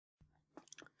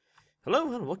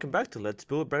Hello and welcome back to Let's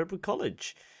Build Braybrook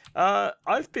College.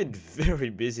 I've been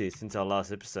very busy since our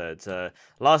last episode.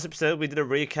 Last episode we did a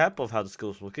recap of how the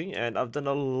school's looking, and I've done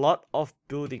a lot of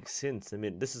building since. I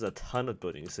mean, this is a ton of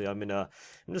building. See, I'm in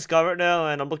the sky right now,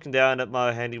 and I'm looking down at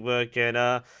my handiwork, and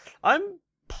I'm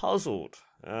puzzled.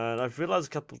 And I've realized a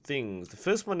couple of things. The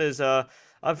first one is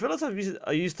I've realized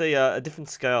I used a different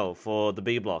scale for the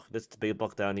B block. That's the B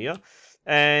block down here,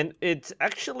 and it's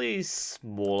actually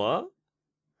smaller.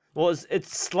 Well,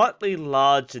 it's slightly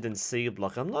larger than C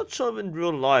block. I'm not sure in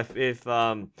real life if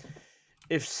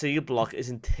C block is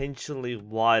intentionally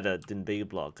wider than B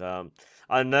block.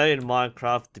 I know in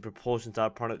Minecraft the proportions are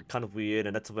kind of weird,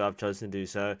 and that's the way I've chosen to do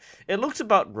so. It looks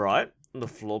about right on the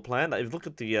floor plan. Like, if you look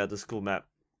at the school map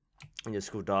in your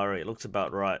school diary, it looks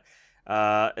about right.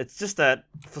 It's just that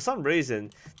for some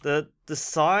reason the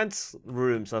science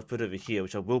rooms I've put over here,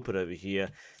 which I will put over here,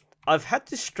 I've had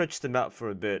to stretch them out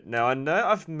for a bit. Now, I know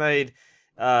I've made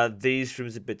these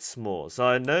rooms a bit small, so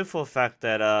I know for a fact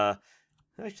that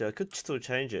actually I could still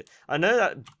change it. I know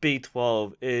that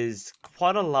B12 is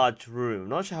quite a large room. I'm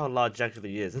not sure how large it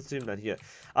actually is. Let's zoom down here.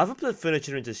 I haven't put the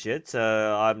furniture in just yet, so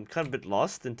I'm kind of a bit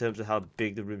lost in terms of how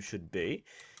big the room should be.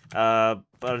 But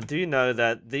I do know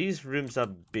that these rooms are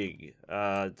big,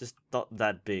 just not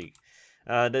that big.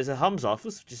 There's a Hum's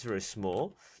office, which is very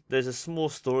small. There's a small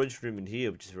storage room in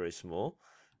here, which is very small.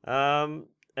 And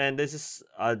there's this,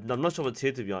 I'm not sure what's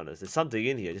here, to be honest. There's something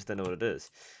in here, I just don't know what it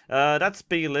is. That's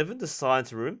B11, the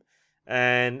science room.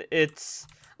 And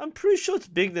I'm pretty sure it's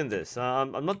bigger than this.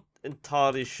 I'm not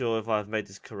entirely sure if I've made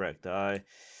this correct. And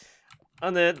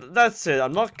then, that's it.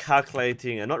 I'm not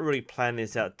calculating, I'm not really planning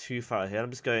this out too far ahead. I'm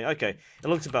just going, okay, it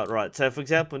looks about right. So, for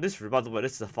example, in this room, by the way,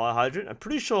 this is a fire hydrant. I'm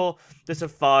pretty sure there's a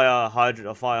fire hydrant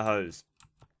or fire hose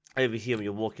over here when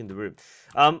you walk in the room.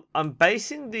 I'm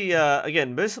basing the,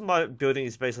 again, most of my building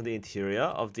is based on the interior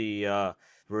of the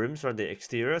rooms rather than the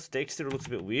exterior. So the exterior looks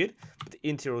a bit weird, but the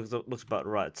interior looks about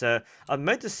right. So I've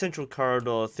made the central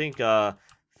corridor, I think,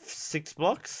 6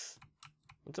 blocks.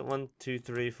 What's it? 1, 2,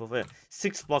 3, 4, 5.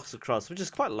 6 blocks across, which is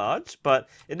quite large, but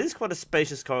it is quite a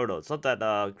spacious corridor. It's not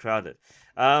that crowded.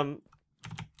 I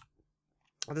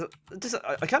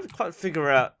can't quite figure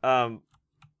out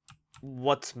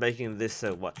what's making this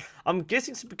so what. I'm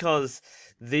guessing it's because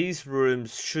these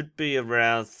rooms should be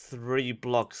around 3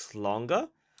 blocks longer.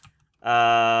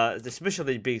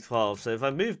 Especially B12. So if I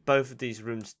move both of these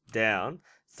rooms down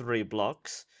 3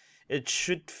 blocks, it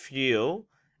should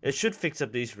fix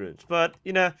up these rooms. But,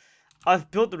 you know,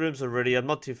 I've built the rooms already. I'm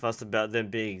not too fussed about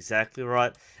them being exactly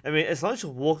right. I mean, as long as you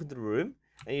walk into the room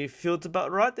and you feel it's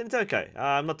about right, then it's okay.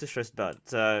 I'm not too stressed about it.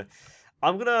 So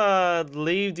I'm gonna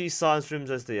leave these science rooms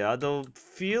as they are. They'll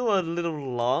feel a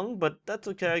little long, but that's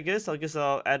okay, I guess. I guess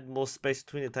I'll add more space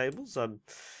between the tables. I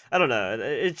don't know.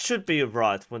 It should be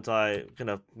right once I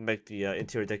kind of make the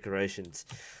interior decorations.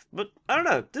 But I don't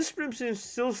know. This room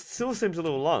still seems a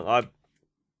little long.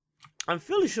 I'm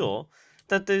fairly sure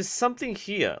that there's something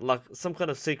here, like some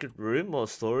kind of secret room or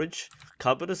storage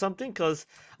cupboard or something, because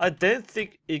I don't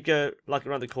think you go like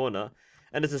around the corner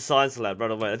and there's a science lab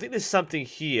right away. I think there's something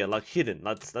here, like hidden,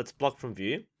 that's blocked from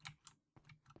view.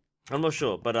 I'm not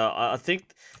sure, but I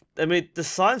think, I mean, the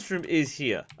science room is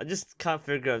here. I just can't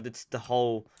figure out if it's the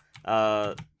whole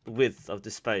width of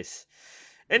the space.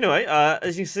 Anyway,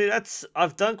 as you can see,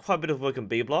 I've done quite a bit of work on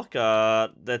B block.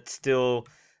 That's still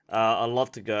a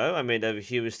lot to go. I mean, over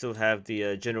here we still have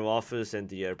the general office and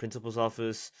the principal's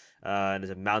office, and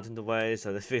there's a mountain the way,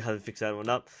 so they figure how to fix that one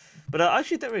up. But I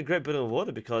actually don't regret building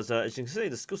water because, as you can see,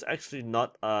 the school's actually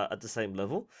not at the same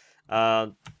level.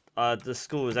 The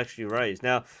school is actually raised.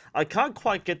 Now, I can't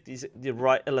quite get the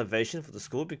right elevation for the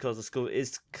school because the school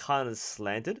is kind of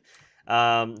slanted,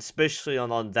 especially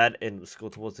on that end of the school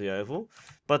towards the oval.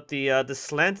 But the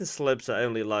slanted slopes are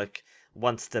only like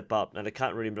one step up, and I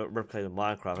can't really replicate in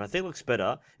Minecraft. And I think it looks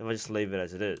better if I just leave it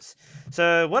as it is.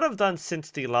 So what I've done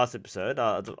since the last episode,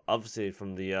 obviously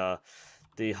from the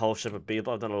whole shape of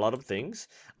Beeble, I've done a lot of things.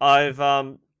 I've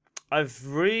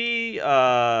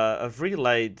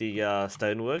relayed the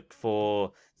stonework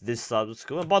for this side of the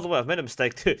school. And by the way, I've made a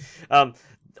mistake too.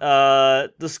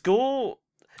 The school,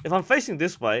 if I'm facing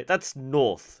this way, that's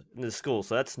north in the school.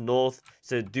 So that's north.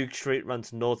 So Duke Street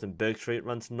runs north and Berg Street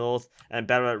runs north, and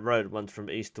Ballarat Road runs from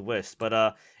east to west.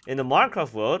 But in the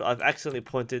Minecraft world, I've accidentally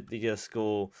pointed the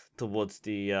school towards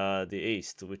the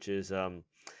east, which is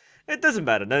it doesn't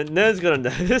matter. No one's gonna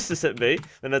notice except me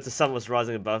when the sun was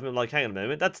rising above me. I'm like, hang on a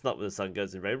moment, that's not where the sun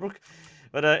goes in Braybrook.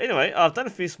 But anyway, I've done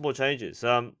a few small changes.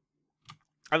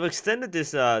 I've extended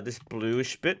this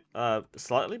bluish bit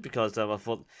slightly because I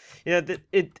thought,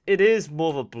 it is more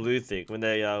of a blue thing when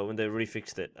they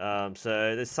refixed it.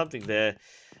 So there's something there.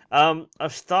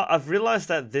 I've realized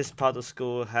that this part of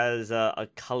school has a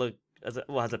color, has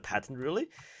a pattern really.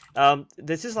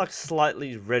 There's this like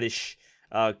slightly reddish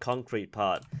concrete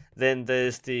part. Then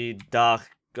there's the dark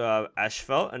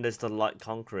asphalt, and there's the light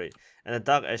concrete. And the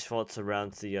dark asphalt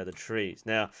surrounds the trees.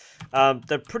 Now,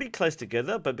 they're pretty close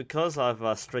together, but because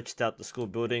I've stretched out the school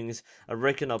buildings, I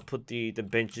reckon I'll put the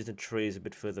benches and trees a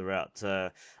bit further out. So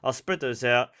I'll spread those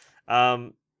out.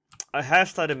 I have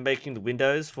started making the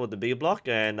windows for the B block,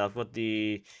 and I've got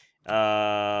the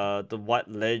white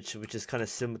ledge, which is kind of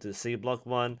similar to the C block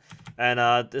one.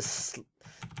 And this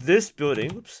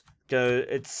building,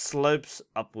 it slopes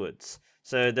upwards.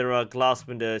 So there are glass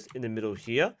windows in the middle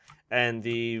here, and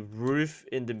the roof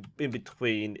in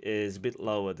between is a bit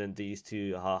lower than these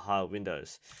two higher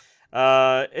windows.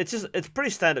 It's pretty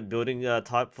standard building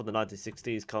type for the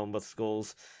 1960s Commonwealth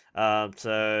schools.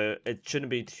 So it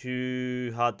shouldn't be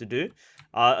too hard to do.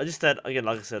 I just that again,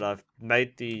 like I said, I've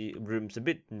made the rooms a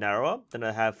bit narrower than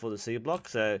I have for the C block,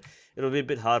 so it'll be a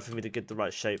bit hard for me to get the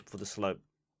right shape for the slope.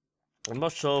 I'm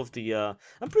not sure if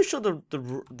I'm pretty sure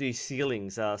the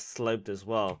ceilings are sloped as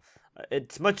well.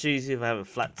 It's much easier if I have a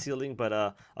flat ceiling, but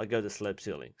I'll go the slope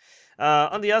ceiling.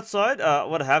 On the outside,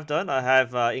 what I have done, I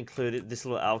have included this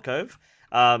little alcove.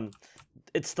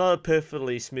 It's not a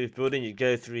perfectly smooth building. You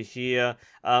go through here.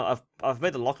 I've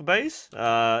made the locker bays.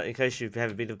 In case you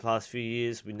haven't been in the past few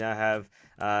years, we now have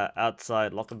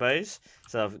outside locker bays.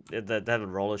 So they have a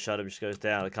roller shutter which goes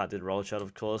down. I can't do the roller shutter,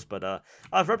 of course, but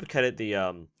I've replicated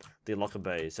the locker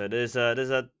bays. So there's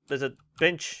a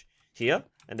bench here,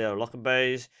 and there are locker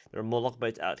bays. There are more locker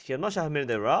bays out here. I'm not sure how many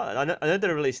there are. I know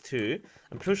there are at least 2.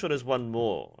 I'm pretty sure there's one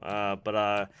more.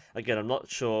 But again, I'm not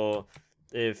sure.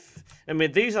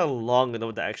 These are longer than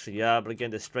what they actually are, but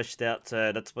again, they're stretched out,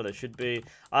 so that's what it should be.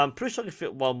 I'm pretty sure I can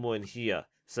fit one more in here,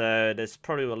 so there's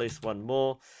probably at least one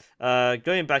more.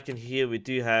 Going back in here, we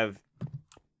do have,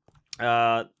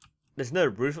 there's no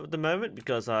roof at the moment,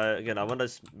 because I want to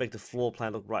make the floor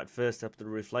plan look right first, up the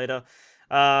roof later.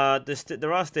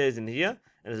 There are stairs in here,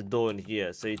 and there's a door in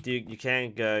here, so you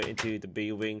can go into the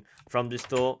B wing from this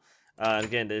door.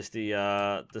 Again, there's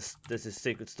there's a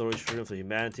secret storage room for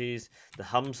humanities. The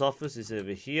Hums office is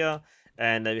over here,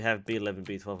 and then we have B11,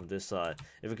 B12 on this side.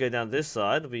 If we go down this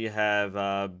side, we have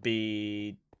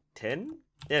B10.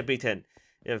 Yeah, B10.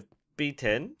 We have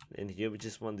B10 in here, which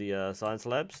is one of the science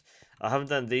labs. I haven't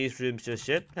done these rooms just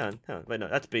yet. Hang on, wait, no,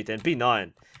 that's B10.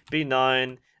 B9,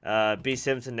 B9.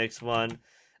 B7's the next one.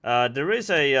 There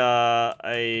is a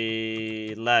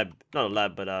lab, not a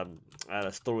lab, but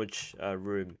a storage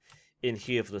room in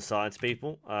here for the science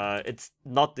people. It's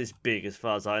not this big as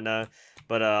far as I know,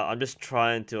 but I'm just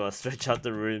trying to stretch out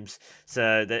the rooms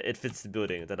so that it fits the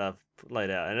building that I've laid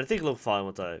out, and I think it'll look fine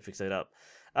once I fix it up.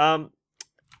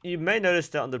 You may notice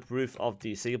that on the roof of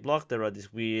the C block there are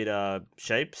these weird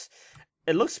shapes.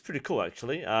 It looks pretty cool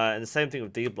actually, and the same thing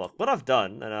with D block. What I've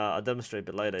done, and I'll demonstrate a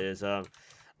bit later, is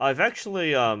I've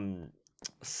actually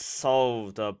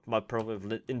solved my problem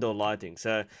with indoor lighting.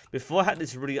 So before I had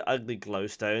these really ugly glow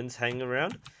stones hanging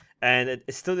around, and it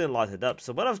still didn't light it up.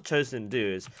 So what I've chosen to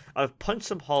do is I've punched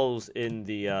some holes in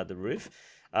the roof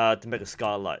to make a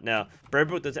skylight. Now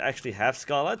Braybrook doesn't actually have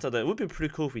skylights, although it would be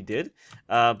pretty cool if we did,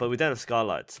 but we don't have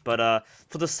skylights. But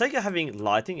for the sake of having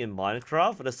lighting in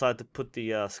Minecraft, I decided to put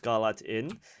the skylights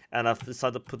in, and I've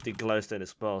decided to put the glowstone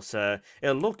as well. So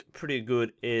it'll look pretty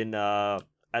good in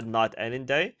at night and in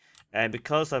day. And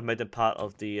because I've made it part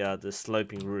of the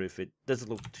sloping roof, it doesn't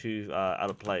look too out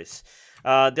of place.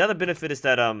 The other benefit is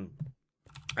that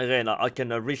again, I can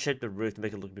reshape the roof to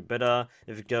make it look a bit better.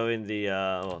 If you go in the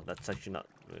oh, that's actually not,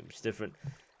 it's different.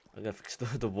 I'm gonna fix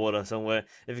the water somewhere.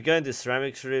 If you go in the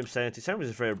ceramics room, ceramics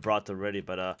is very bright already,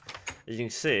 but as you can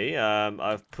see,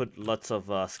 I've put lots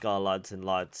of skylights and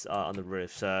lights on the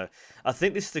roof. So I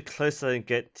think this is the closest I can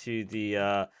get to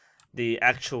the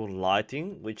actual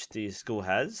lighting which the school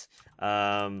has,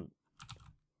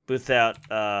 without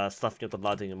stuffing up the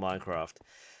lighting in Minecraft.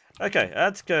 Okay,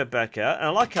 let's go back out. And I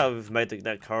like how we've made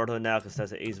that corridor now, because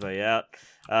that's an easy way out.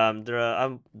 I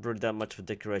haven't really done much for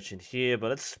decoration here, but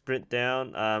let's sprint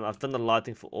down. I've done the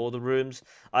lighting for all the rooms.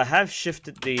 I have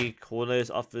shifted the corners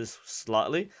of this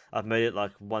slightly. I've made it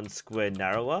like 1 square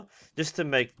narrower, just to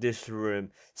make this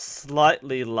room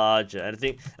slightly larger. And I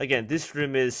think, again, this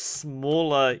room is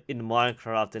smaller in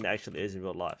Minecraft than it actually is in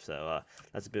real life. So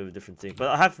that's a bit of a different thing. But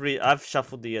I've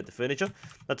shuffled the furniture.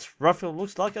 That's roughly what it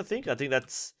looks like, I think. I think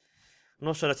that's... I'm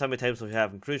not sure that's how many tables we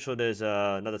have. I'm pretty sure there's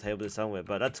another table there somewhere,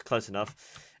 but that's close enough.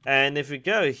 And if we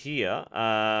go here,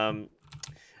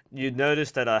 you notice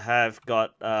that I have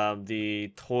got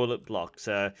the toilet block.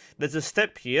 So there's a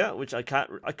step here, which I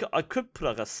can't. I could put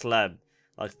like a slab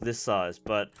like this size,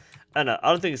 but I don't know.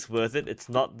 I don't think it's worth it. It's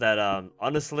not that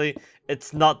honestly,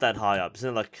 it's not that high up. It's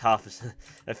not like a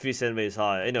few centimeters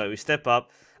high. Anyway, we step up.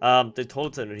 The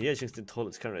toilet's under here. As you can see, the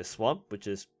toilet's kind of a swamp, which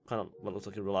is kind of what it looks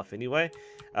like in real life anyway.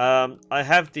 I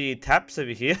have the taps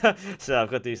over here. So I've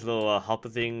got these little hopper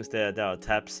things. There are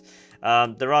taps.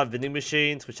 There are vending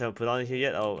machines, which I haven't put on here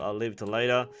yet. I'll leave it till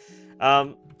later.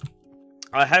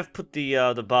 I have put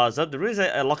the bars up. There is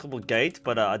a lockable gate,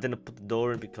 but I didn't put the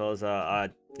door in because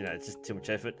it's just too much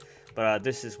effort. But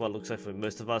this is what it looks like for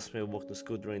most of us when we walk to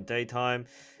school during daytime.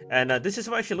 And this is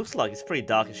what it actually looks like. It's pretty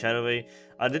dark and shadowy.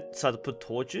 I did decide to put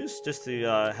torches just to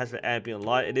have some ambient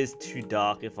light. It is too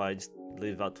dark if I just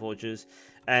leave without torches.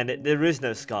 And there is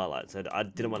no skylight, so I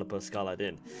didn't want to put a skylight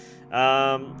in.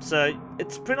 So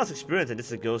it's a pretty nice experience. And this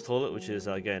is a girls' toilet, which is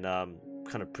again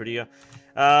kind of prettier.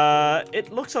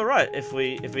 It looks alright if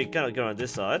we kind of go on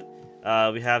this side.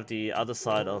 We have the other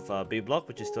side of B block,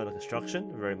 which is still under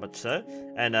construction, very much so,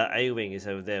 and A wing is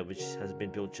over there, which hasn't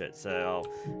been built yet. So I'll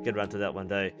get around to that one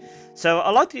day. So I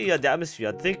like the atmosphere.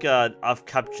 I think I've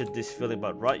captured this feeling,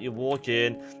 but right, you walk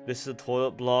in, this is a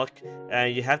toilet block,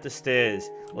 and you have the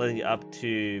stairs leading you up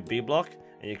to B block,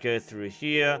 and you go through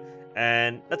here,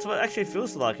 and that's what it actually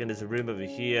feels like. And there's a room over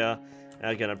here.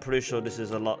 Again, I'm pretty sure this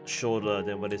is a lot shorter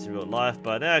than what it is in real life,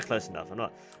 but close enough. I'm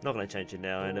not going to change it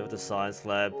now. And with the science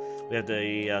lab, we have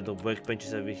the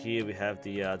workbenches over here. We have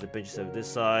the benches over this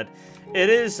side.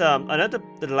 It is I know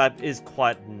the lab is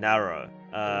quite narrow,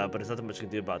 but there's nothing much you can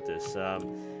do about this.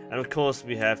 And of course,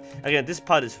 we have again, this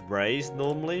part is raised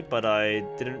normally, but I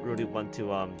didn't really want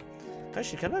to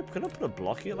actually, can I put a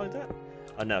block here like that?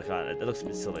 Oh no, I can't. It looks a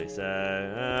bit silly, so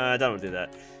I don't want to do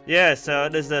that. Yeah, so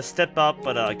there's a step up,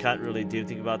 but I can't really do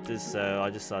anything about this, so I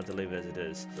just decided to leave it as it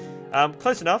is.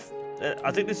 Close enough.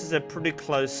 I think this is a pretty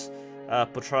close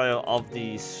portrayal of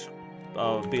the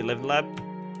B11 lab.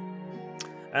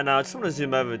 And I just want to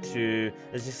zoom over to,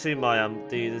 as you see, my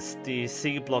the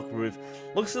C block roof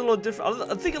looks a little different.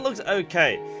 I think it looks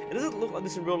okay. It doesn't look like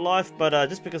this in real life, but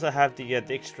just because I have the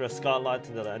extra skylights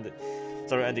and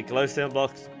the glowstone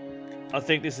blocks, I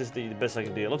think this is the best I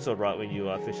can do. It looks alright when you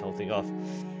finish the whole thing off.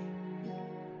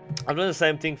 I've done the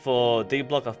same thing for D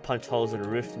block. I've punched holes in the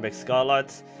roof to make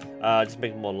skylights, just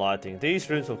make more lighting. These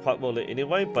rooms were quite well lit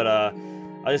anyway, but I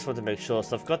just want to make sure.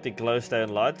 So I've got the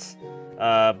glowstone lights,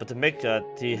 but to make to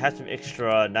have some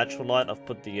extra natural light, I've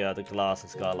put the glass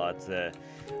and skylights there.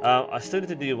 I still need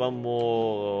to do one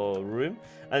more room,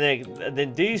 and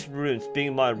then these rooms,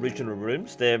 being my original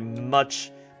rooms, they're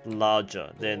much larger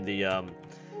than the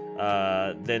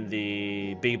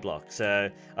B block. So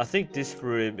I think this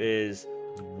room is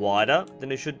wider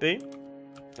than it should be,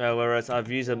 whereas I've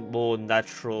used a more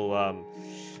natural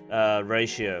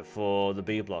ratio for the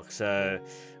B block. So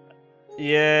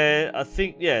yeah, I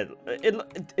think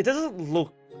it doesn't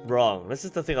look wrong. This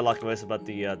is the thing I like most about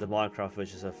the Minecraft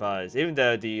version so far, is even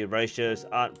though the ratios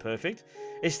aren't perfect,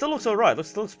 it still looks alright.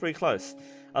 Looks pretty close.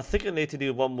 I think I need to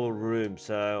do one more room,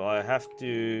 so I have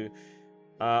to.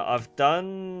 I've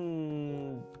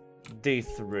done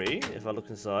D3. If I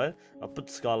look inside, I'll put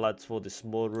skylights for the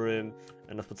small room,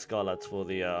 and I'll put skylights for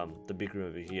the big room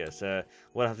over here. So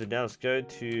what I have to do now is go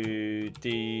to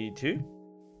D2.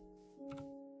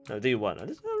 No, D1.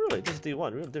 Really, this is D1.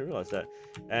 I didn't realize that.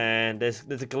 And there's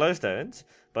a glowstones,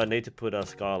 but I need to put a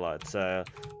skylight. So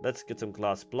let's get some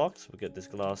glass blocks. We'll get this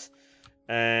glass,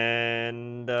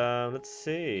 and let's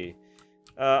see.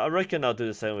 I reckon I'll do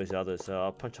the same as the others. So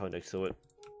I'll punch a hole next to it.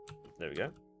 There we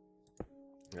go.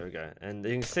 There we go. And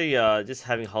you can see just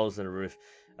having holes in the roof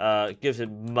gives it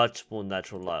much more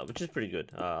natural light, which is pretty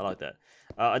good. I like that.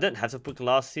 I don't have to put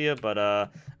glass here, but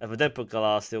if I don't put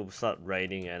glass, it will start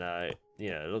raining, and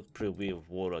it looks pretty weird with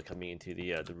water coming into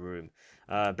the room.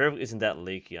 Braybrook isn't that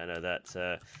leaky, I know that.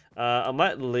 So I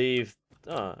might leave.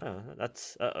 Oh,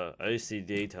 that's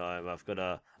OCD time. I've got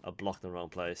a block in the wrong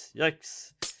place.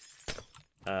 Yikes.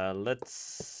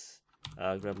 Let's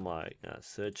grab my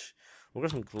search. We'll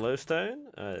grab some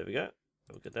glowstone. There we go.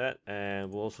 We'll get that,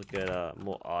 and we'll also get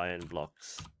more iron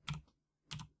blocks,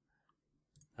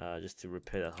 just to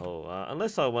repair that hole.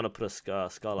 Unless I want to put a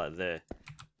skylight there,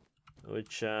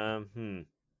 which I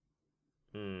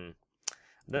don't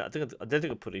think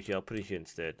I'll put it here. I'll put it here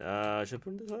instead. Should I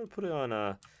put it on this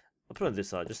side? I'll put it on this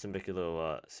side just to make it a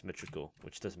little symmetrical,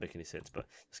 which doesn't make any sense, but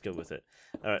let's go with it.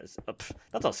 Alright,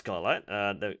 that's our skylight.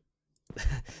 There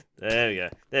we go.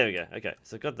 There we go. Okay,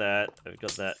 so got that. We've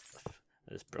got that.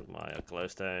 I just broke my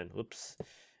glowstone. Whoops.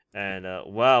 And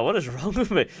wow, what is wrong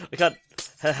with me? I can't.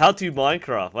 How to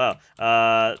Minecraft? Wow.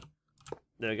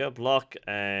 There we go. Block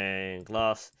and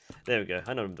glass. There we go.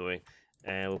 I know what I'm doing.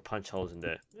 And we'll punch holes in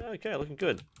there. Okay, looking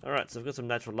good. Alright, so I've got some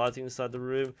natural lighting inside the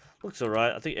room. Looks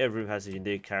alright. I think every room has a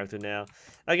unique character now.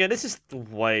 Again, this is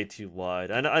way too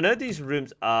wide. I know these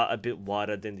rooms are a bit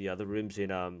wider than the other rooms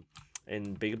in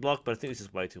Big Block, but I think this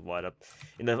is way too wide up.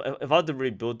 You know, if I had to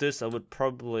rebuild this, I would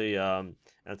probably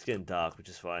and it's getting dark, which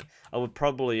is fine. I would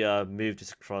probably move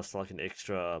this across like an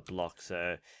extra block,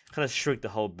 so kind of shrink the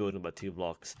whole building by 2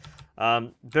 blocks.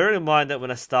 Bearing in mind that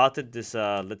when I started this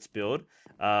Let's Build,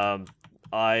 the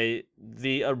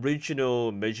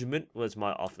original measurement was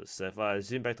my office. So if I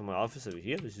zoom back to my office over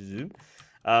here, let's zoom.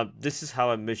 This is how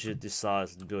I measured this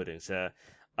size of the building. So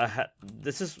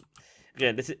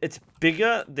it's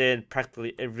bigger than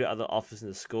practically every other office in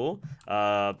the school.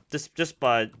 Just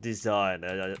by design.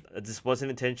 This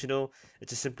wasn't intentional. It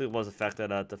just simply was the fact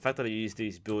that I used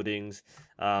these buildings.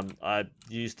 I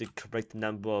used the correct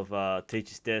number of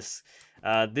teachers' desks.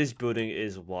 This building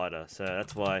is wider, so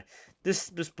that's why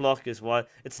this block is wide.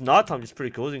 It's nighttime, it's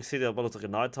pretty cool. You can see what looks like a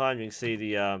nighttime. You can see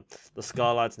the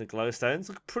skylights and the glowstones.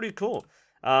 Look pretty cool.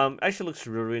 Actually looks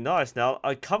really, really nice. Now,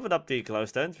 I covered up the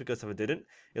glowstones because if I didn't,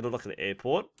 it looked like an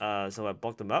airport. So I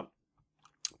blocked them up.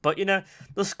 But, you know,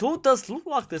 the school does look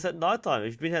like this at nighttime.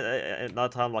 If you've been at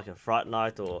nighttime, like a Fright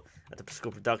Night or at the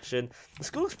school production, the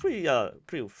school looks pretty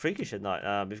freakish at night.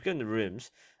 If you go in the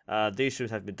rooms, these rooms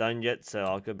haven't been done yet, so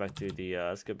I'll go back to the,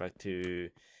 let's go back to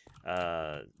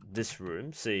this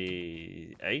room,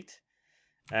 C8.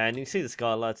 And you can see the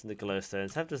skylights and the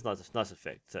glowstones have this nice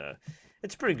effect.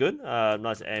 It's pretty good.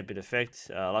 Nice ambient effect.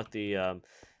 I like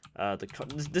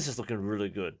this is looking really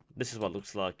good. This is what it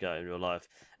looks like in real life.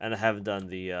 And I haven't done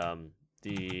the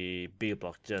B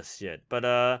block just yet.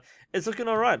 But it's looking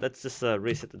alright. Let's just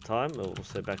reset the time. We'll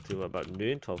also back to about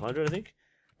noon, 1200 I think.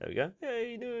 There we go.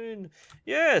 Hey, noon.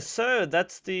 Yeah, so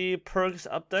that's the progress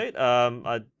update.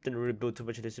 I didn't really build too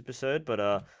much in this episode, but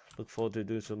look forward to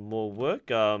doing some more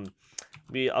work. I'm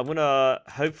gonna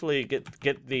hopefully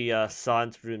get the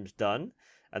science rooms done,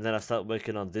 and then I start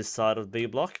working on this side of B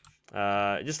block.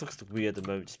 It just looks weird at the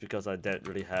moment, just because I don't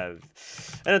really have,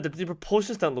 and the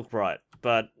proportions don't look right.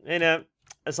 But you know,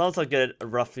 as long as I get it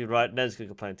roughly right, no one's gonna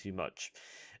complain too much.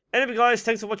 Anyway, guys,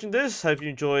 thanks for watching this. Hope you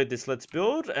enjoyed this Let's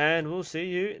Build, and we'll see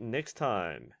you next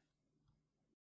time.